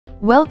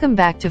Welcome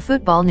back to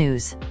Football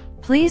News.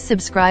 Please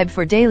subscribe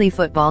for daily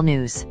football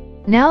news.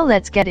 Now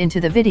let's get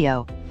into the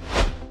video.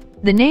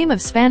 The name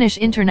of Spanish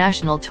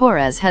international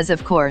Torres has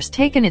of course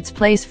taken its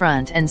place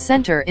front and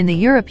center in the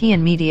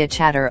European media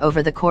chatter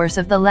over the course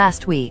of the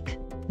last week.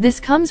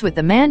 This comes with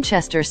the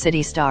Manchester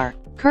City star,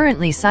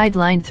 currently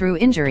sidelined through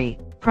injury,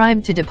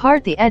 primed to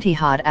depart the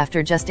Etihad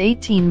after just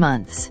 18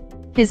 months.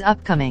 His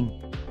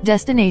upcoming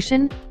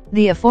destination?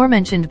 The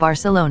aforementioned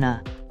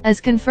Barcelona. As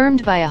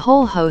confirmed by a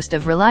whole host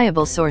of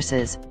reliable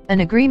sources, an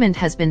agreement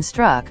has been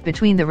struck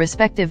between the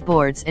respective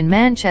boards in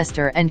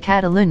Manchester and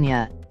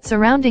Catalonia,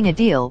 surrounding a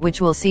deal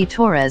which will see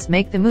Torres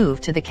make the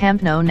move to the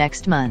Camp Nou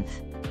next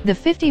month. The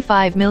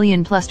 £55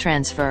 million plus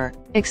transfer,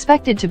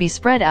 expected to be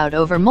spread out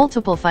over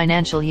multiple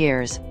financial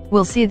years,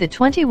 will see the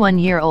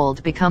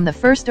 21-year-old become the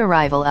first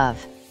arrival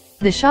of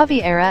the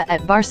Xavi era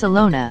at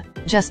Barcelona.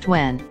 Just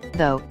when,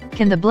 though,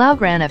 can the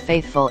Blaugrana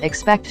faithful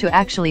expect to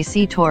actually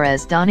see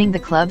Torres donning the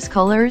club's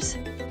colours?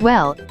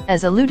 Well,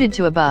 as alluded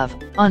to above,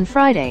 on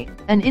Friday,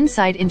 an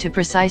insight into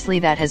precisely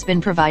that has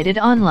been provided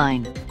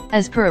online.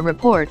 As per a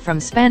report from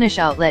Spanish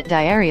outlet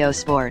Diario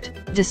Sport,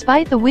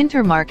 despite the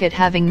winter market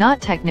having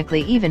not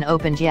technically even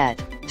opened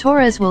yet,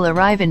 Torres will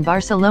arrive in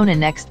Barcelona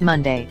next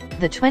Monday,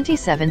 the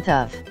 27th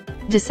of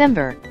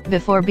December,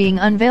 before being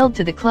unveiled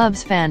to the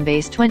club's fan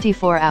base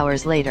 24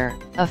 hours later.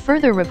 A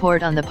further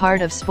report on the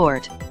part of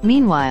Sport,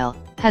 meanwhile,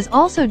 has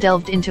also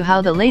delved into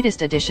how the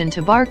latest addition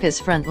to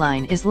Barca's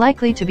frontline is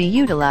likely to be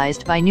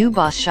utilized by new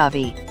boss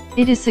Xavi.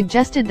 It is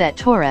suggested that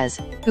Torres,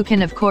 who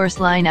can of course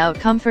line out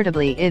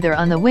comfortably either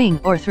on the wing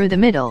or through the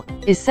middle,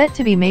 is set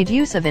to be made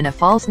use of in a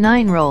false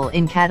nine role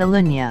in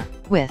Catalonia,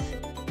 with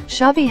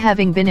Xavi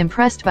having been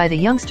impressed by the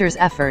youngster's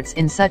efforts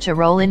in such a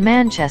role in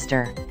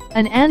Manchester.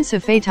 An Ansu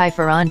Fati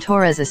Feran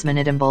Torres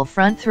manipulable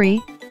front three?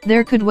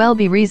 There could well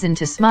be reason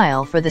to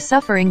smile for the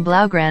suffering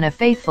Blaugrana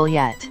faithful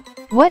yet.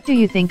 What do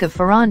you think of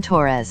Feran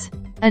Torres?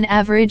 An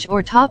average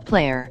or top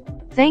player?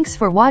 Thanks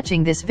for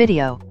watching this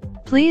video.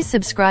 Please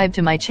subscribe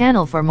to my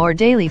channel for more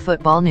daily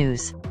football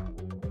news.